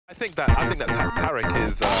I think that Tarek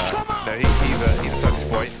is he's a Turkish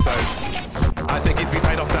boy, so I think he's been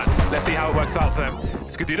paid off that. Let's see how it works out for them.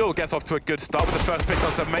 Skadoodle gets off to a good start with the first pick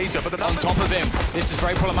onto Major, but then on top of him, this is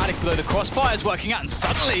very problematic though. The crossfire is working out, and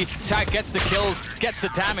suddenly Tag gets the kills, gets the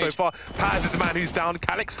damage. So far, Paz is the man who's down.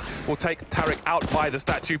 Calix will take Tarek out by the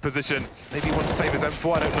statue position. Maybe he wants to save his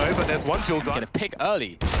M4, I don't know, but there's one duel done. Get a pick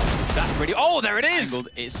early. That really, oh, there it is!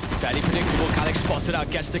 Angled. It's fairly predictable. Calix spots it out,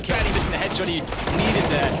 gets the kill. Barely missing the headshot he needed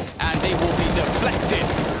there, and they will be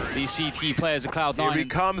deflected. These CT players of Cloud9. Here he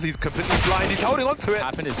comes, he's completely blind, he's holding on to it. What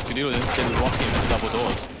happened is Skadoodle didn't block him at the double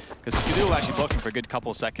doors, because Skadoodle actually blocked him for a good couple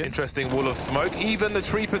of seconds. Interesting wall of smoke. Even the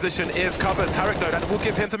tree position is covered. Tarek, though, that will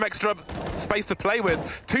give him some extra space to play with.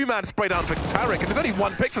 Two-man spray down for Tarek, and there's only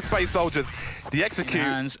one pick for SpaceSoldiers. The execute.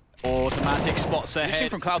 Hands, automatic spots ahead. The issue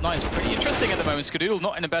from Cloud9 is pretty interesting at the moment. Skadoodle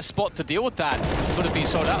not in the best spot to deal with that. Sort of being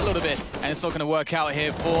sold out a little bit, and it's not going to work out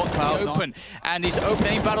here for Cloud9. And these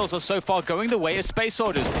opening battles are so far going the way of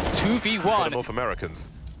SpaceSoldiers. 2v1. North Americans.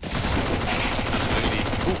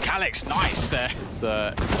 Ooh, Calix, nice there. It's all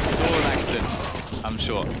an accident, I'm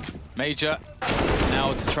sure. Major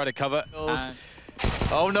now to try to cover.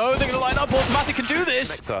 Oh no, they're going to line up. Automatic can do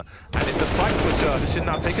this. And it's the site switcher. This is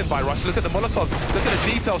now taken by Rush. Look at the Molotovs. Look at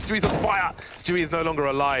the details. Stewie's on fire. Stewie is no longer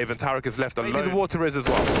alive, and Tarek is left alone. Maybe the water is as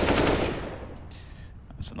well.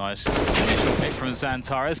 That's a nice initial pick from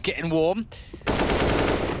Xantares. Getting warm.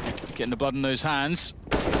 Getting the blood in those hands.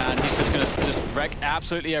 And he's just going to wreck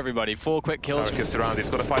absolutely everybody. 4 quick kills. Tarek is surrounded. He's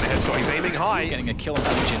got to find a headshot. He's aiming high. Getting a kill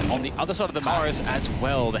damage on the other side of the map as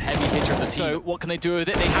well. The heavy hitter of the team. So what can they do with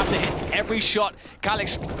it? They have to hit every shot.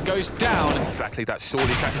 Calix goes down. Exactly. That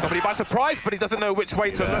surely catches somebody by surprise, but he doesn't know which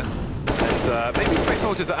way to look. And maybe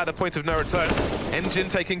SpaceSoldiers are at a point of no return. Engine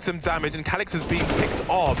taking some damage, and Calix is being picked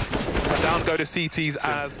off. But down go to CTs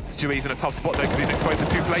as Stewie's in a tough spot there because he's exposed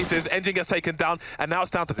to 2 places. Engine gets taken down, and now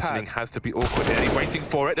it's down to Paz. Has to be awkward here. He's waiting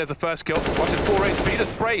for it. There's a first kill. Rush at 4 HP. The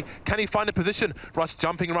spray. Can he find a position? Rush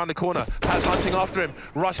jumping around the corner. Paz hunting after him.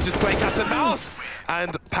 Rush just playing cat and mouse.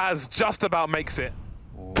 And Paz just about makes it.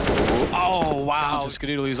 Oh, wow. Down to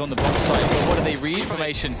Skadoodle, who's on the bomb site. But what do they read?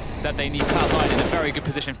 Information that they need Cloud9 in a very good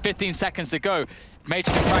position. 15 seconds to go.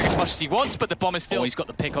 Major can frag as much as he wants, but the bomb is still... Oh, he's got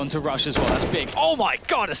the pick onto Rush as well. That's big. Oh my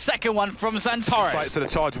god, a second one from Xantares. So the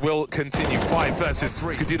charge will continue. 5 versus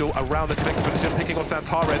 3. Skadoodle around the connected position, picking off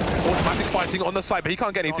Xantares. Automatic fighting on the side, but he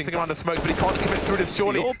can't get anything around the smoke, but he can't commit through this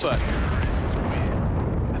surely.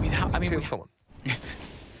 I mean, kill someone.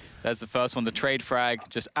 There's the first one, the trade frag,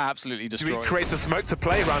 just absolutely destroyed. He creates a smoke to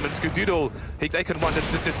play around, and Skadoodle, they can run the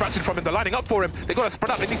distraction from him. They're lining up for him. They've got to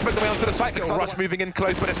spread up. They need to make their way onto the site. Rush moving in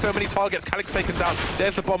close, but there's so many targets. Calix taken down.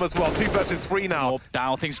 There's the bomb as well. 2 versus 3 now.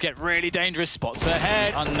 Down, things get really dangerous. Spots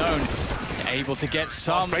ahead. Unknown. Able to get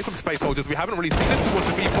some spray from SpaceSoldiers. We haven't really seen this towards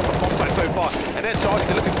the beam from the bomb site so far. And then charging,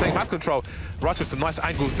 they're looking to take map control. Rush with some nice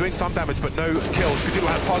angles, doing some damage, but no kills. Skadoodle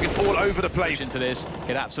has targets all over the place. Into this,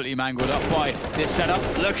 get absolutely mangled up by this setup.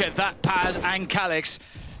 Look at that, Paz and Calix.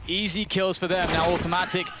 Easy kills for them. Now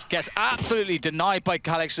Automatic gets absolutely denied by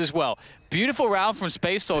Calix as well. Beautiful round from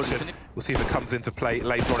SpaceSoldiers. We'll see if it comes into play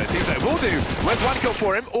later on. It seems that it will do. Where's 1 kill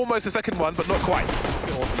for him? Almost a second one, but not quite.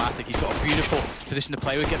 Automatic, he's got a beautiful position to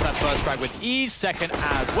play with. Gets that first frag with ease, second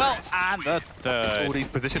as well, and the third. All these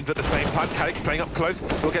positions at the same time. Calix playing up close.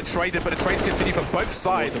 He'll get traded, but the trades continue from both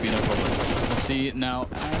sides. That'll be no problem. We'll see now.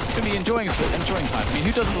 It's going to be enjoying times. I mean,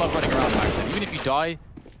 who doesn't love running around back then? Even if you die,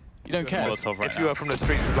 you don't care. If you were from the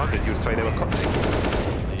streets of London, you would say they were coaching.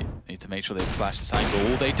 They need to make sure they flash this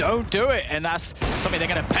angle. They don't do it, and that's something they're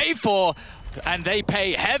going to pay for. And they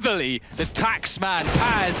pay heavily. The taxman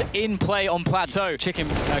Paz in play on plateau. Chicken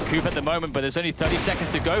coop at the moment, but there's only 30 seconds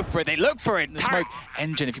to go for it. They look for it in the smoke.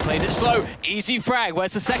 Engine, if he plays it slow, easy frag.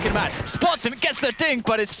 Where's the second man? Spots him, gets the dink,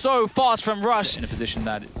 but it's so fast from Rush. In a position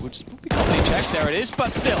that it would be probably checked. There it is,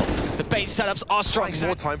 but still, the bait setups are strong.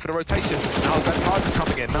 More time for the rotation. Now Xantares is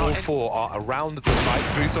coming in. Now all 4 are around the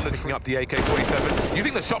site. Boost on picking up the AK-47.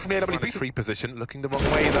 Using the shot from the AWP. Tree position, looking the wrong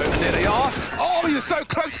way though, and there they are. Oh, he was so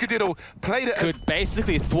close, Skadoodle. Played it. Could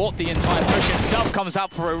basically thwart the entire push himself. Comes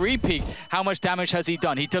out for a repeat. How much damage has he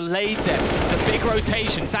done? He delayed them. It's a big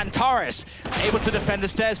rotation. Xantares able to defend the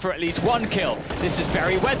stairs for at least 1 kill. This is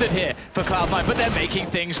very weathered here for Cloud9, but they're making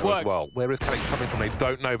things work. Well, where is Calix coming from? They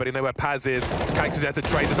don't know, but they know where Paz is. Calix is there to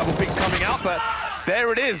trade. The double pick's coming out, but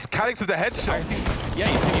there it is. Calix with the headshot. Yeah,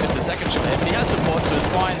 he's thinking it's the second shot here, but he has support, so it's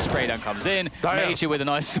fine. Spray down comes in. Major with a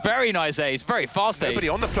nice, very nice ace, very fast ace. Nobody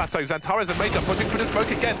on the plateau. Xantares and Major pushing for the smoke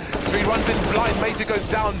again. Street runs in blind. Major goes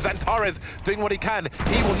down. Xantares doing what he can.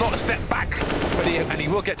 He will not step back, but he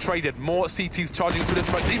will get traded. More CTs charging through the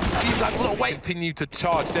smoke. These guys will not wait. Continue to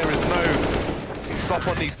charge. There is no stop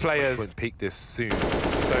on these players. Won't peak this soon.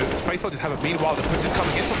 So SpaceSoldiers have it. Meanwhile, the push is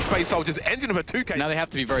coming in from SpaceSoldiers. Engine of a 2K. Now they have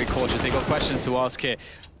to be very cautious. They've got questions to ask here.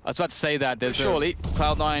 I was about to say that there's surely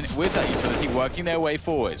Cloud9 with that utility working their way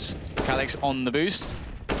forwards. Calyx on the boost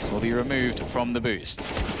will be removed from the boost.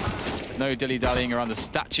 No dilly-dallying around the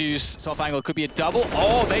statues. Soft angle could be a double.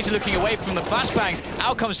 Oh, Major looking away from the flashbangs.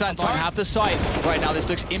 Out comes Santine, have the sight. Right now, this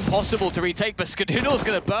looks impossible to retake, but Skadoodle's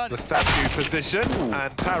going to burn. The statue position,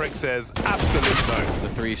 and Tarek says absolute no.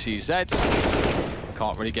 The 3 CZs.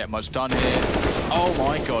 Can't really get much done here. Oh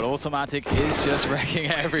my god, Automatic is just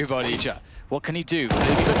wrecking everybody. What can he do? Will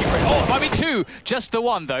he be looking for it? Oh, it might be 2. Just the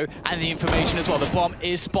 1, though. And the information as well. The bomb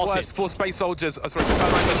is spotted. Worse for SpaceSoldiers. Sorry, for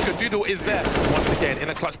Cloud9, but Skadoodle is there once again in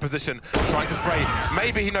a clutch position, trying to spray.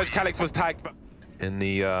 Maybe he knows Calyx was tagged, but in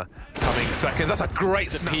the coming seconds. That's a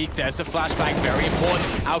great peek. There's the flashbang, very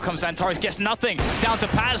important. Out comes Antares, gets nothing. Down to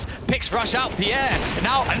Paz, picks rush out the air. And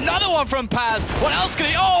now another one from Paz. What else can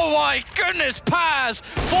he? Oh my goodness, Paz!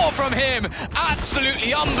 4 from him.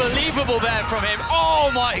 Absolutely unbelievable there from him.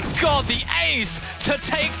 Oh my god, the ace to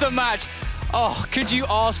take the match. Oh, could you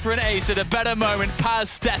ask for an ace at a better moment?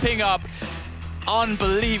 Paz stepping up.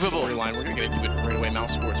 Unbelievable. Storyline, we're gonna get into it right away.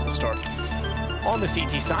 Mousesports will start on the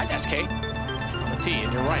CT side. SK.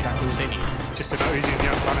 And you're right, exactly what they need. Just to know he's using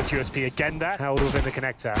the untarnished USP again there, held within the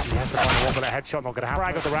connector. He has to find a 1-bullet headshot, not going to have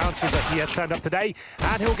frag of the round, seems like he has turned up today,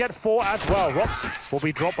 and he'll get 4 as well. Rops will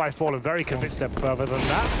be dropped by Fallen, very convinced them further than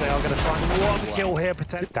that. They are going to find 1 kill here,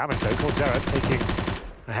 potentially. Damage though, Coldzera taking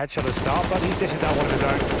a headshot to start, but he dishes out one of his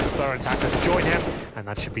own. Third attacker to join him, and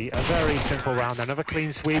that should be a very simple round. Another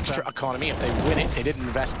clean sweep. Extra economy. If they win it, they didn't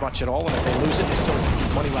invest much at all, and if they lose it, there's still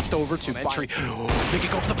money left over to entry. They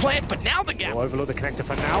could go for the plant, but now the gap. We'll overlook the connector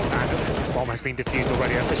for now, and the bomb has been defused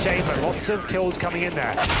already. That's a shame, but lots of kills coming in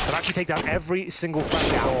there. They'll actually take down every single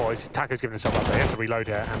flash down. Oh, his attacker's giving himself up there. He has to reload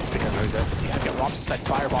here, and Sticker knows it. Yeah, got Robs inside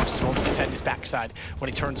firebox in order to defend his backside. When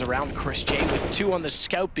he turns around, Chris J with 2 on the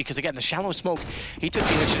scout, because again, the shallow smoke, he took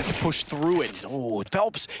the initiative to push through it. Oh,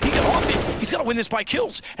 Phelps, he got off it. He's got to win this by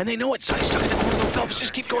kills, and they know it. So he's stuck in the corner. Phelps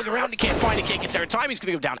just keep going around. He can't find it, can't get there in time. He's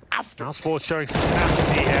going to go down after. Mousesports showing some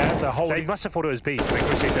tenacity here. The whole they must have thought it was B. I think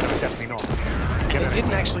Chris J said it was definitely not. They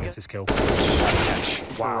didn't actually get his kill. Catch.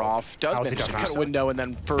 Wow. Off. Does manage to cut a window, and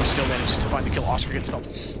then first still manages to find the kill. Oscar gets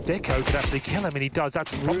Phelps. Sticko could actually kill him, and he does.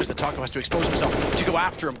 That's rude. The Taco has to expose himself to go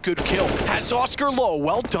after him. Good kill. Has Oscar low.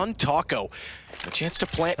 Well done, Taco. A chance to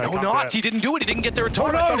plant. No, not. He didn't do it. He didn't get there in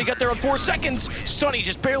time. I thought he'd get there in 4 seconds. Sonny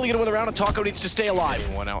just barely going to win the round, and Taco needs to stay alive.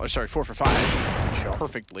 1 out. Sorry, 4 for 5. Shot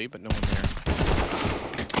perfectly, but no one there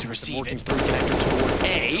to receive it. Through connector toward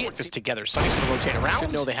A. This together. Sonny's going to rotate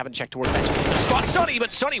around. No, they haven't checked toward bench. Spot Sonny, but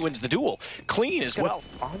Sonny wins the duel. Clean as well.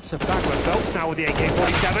 Answer back with Phelps now with the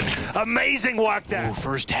AK-47. Amazing work there. Ooh,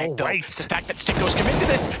 first tag though. The fact that Sticko's come into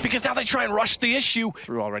this, because now they try and rush the issue.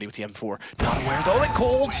 Through already with the M4. Not aware though that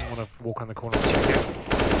Cold. I want to walk on the corner and check it.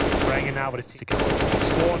 Spraying in now, but it's Sticko.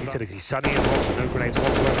 Spawn. Utility Sunny and Robs with no grenades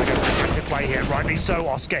whatsoever. They're going to aggressive play here. Rightly so.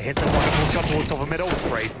 Oscar hits a wonderful shot towards top of middle.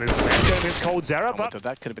 Brave move from there. Going against Coldzera, but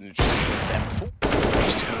that could have been interesting against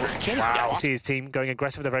M4. Wow. You see his team going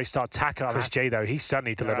aggressive at the very start. Tacker. Chris J though, he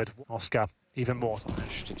certainly delivered. Oscar even more.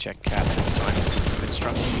 To check Cat this time. Been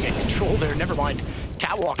struggling to get control there. Never mind.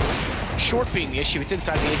 Catwalk. Short being the issue. It's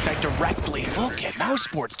inside the A site directly. Look at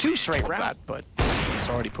Mousesports. 2 straight rounds, but he's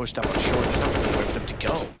already pushed up on short. There's not really way for them to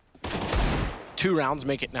go. 2 rounds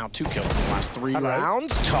make it now 2 kills in the last 3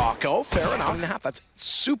 rounds. Taco, fair enough. That's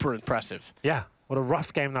super impressive. Yeah. What a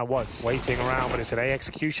rough game that was. Waiting around, but it's an A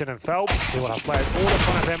execution, and Phelps, he will have players all in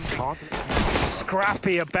front of him. Can't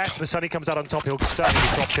scrappy at best, but Sonny comes out on top. He'll certainly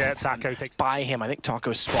be dropped here. Taco takes by him. I think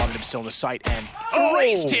Taco spotted him still in the site and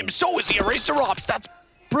erased him. So is he erased to Robs. That's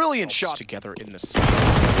brilliant shot together in the site.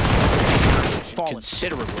 Fallen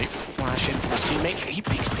considerably. Flash in from his teammate. He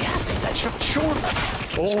peeks, but he has to take that shot short.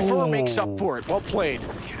 His fur makes up for it. Well played.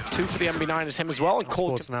 2 for the MB9 is him as well, and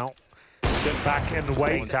Cold now. Sit back and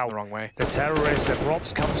wait out. The wrong way. The terrorists and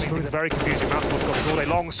Robs comes through. It's very confusing. Mousesports got this all day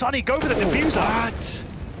long. Sonny, go for the diffuser. What?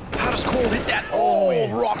 How does Cold hit that? Oh,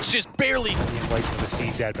 Robs just barely. Waiting for the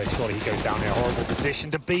CZ, but surely he goes down there. Horrible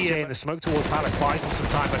position to be in. The smoke towards Palace buys him some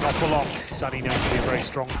time, but not for long. Sonny knows to be a very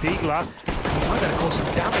strong deagler. He might have caused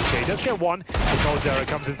some damage here. He does get 1. The Coldzera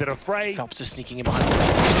comes into the fray. Phelps is sneaking in behind.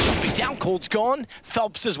 Jumping down. Cold's gone.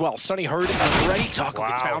 Phelps as well. Sonny heard it already. Taco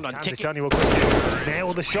gets found on ticket. Sonny will quickly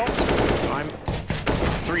nail the shot. Time.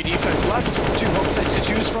 3 defense left, 2 home sites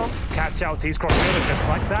to choose from. Catch out, he's crossing over just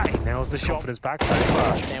like that. He nails the shot with his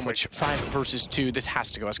backside. Sandwich 5 versus 2. This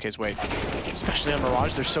has to go SK's way, especially on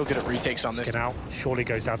Mirage. They're so good at retakes on this. Out. Surely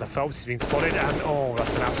goes down to Phelps. He's been spotted, and oh,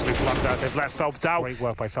 that's an absolute blunder. They've let Phelps out. Great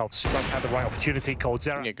work by Phelps. Struck at the right opportunity.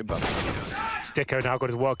 Coldzera. Yeah, good luck. Sticko now got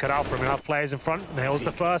his work cut out from enough players in front. Nails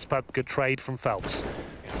the first, but good trade from Phelps.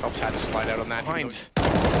 Yeah, Phelps had to slide out on that. Behind.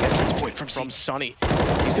 Entrance point from Sonny.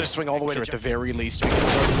 He's going to swing all the way to at the very least because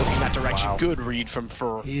he's already looking that direction. Wow. Good read from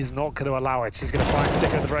Fur. He's not going to allow it. He's going to find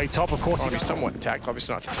Sticko at the very top. Of course, he's somewhat intact.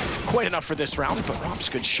 Obviously not quite enough for this round, but Rob's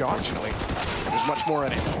good shot. Fortunately, there's much more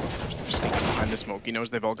in it. Sneaking behind the smoke. He knows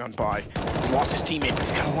they've all gone by. He's lost his teammate, but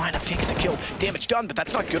he's got a lineup, can't get the kill. Damage done, but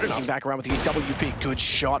that's not good enough. Back around with the WP. Good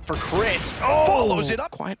shot for Chris. Oh! Follows it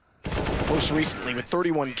up. Quiet. Most recently with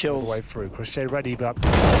 31 kills. Way through. Chris J ready, but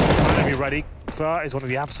trying to be ready. Fur is one of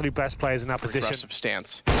the absolute best players in that position. Aggressive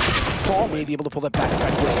stance. Fall may be able to pull that back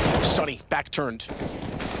roll. Sonny, back turned.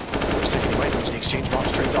 For a second, he might lose the exchange.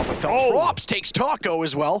 Robs trades off with Phelps. Oh. Robs takes Taco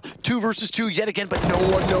as well. 2 versus 2 yet again, but no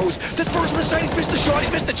one knows that Fur's on the side. He's missed the shot.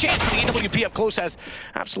 He's missed the chance. But the AWP up close has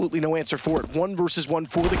absolutely no answer for it. 1 versus 1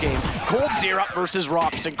 for the game. Cold 0 versus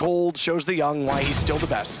Robs, and Cold shows the young why he's still the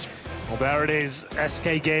best. Well, there it is.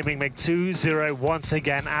 SK Gaming make 2-0 once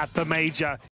again at the major.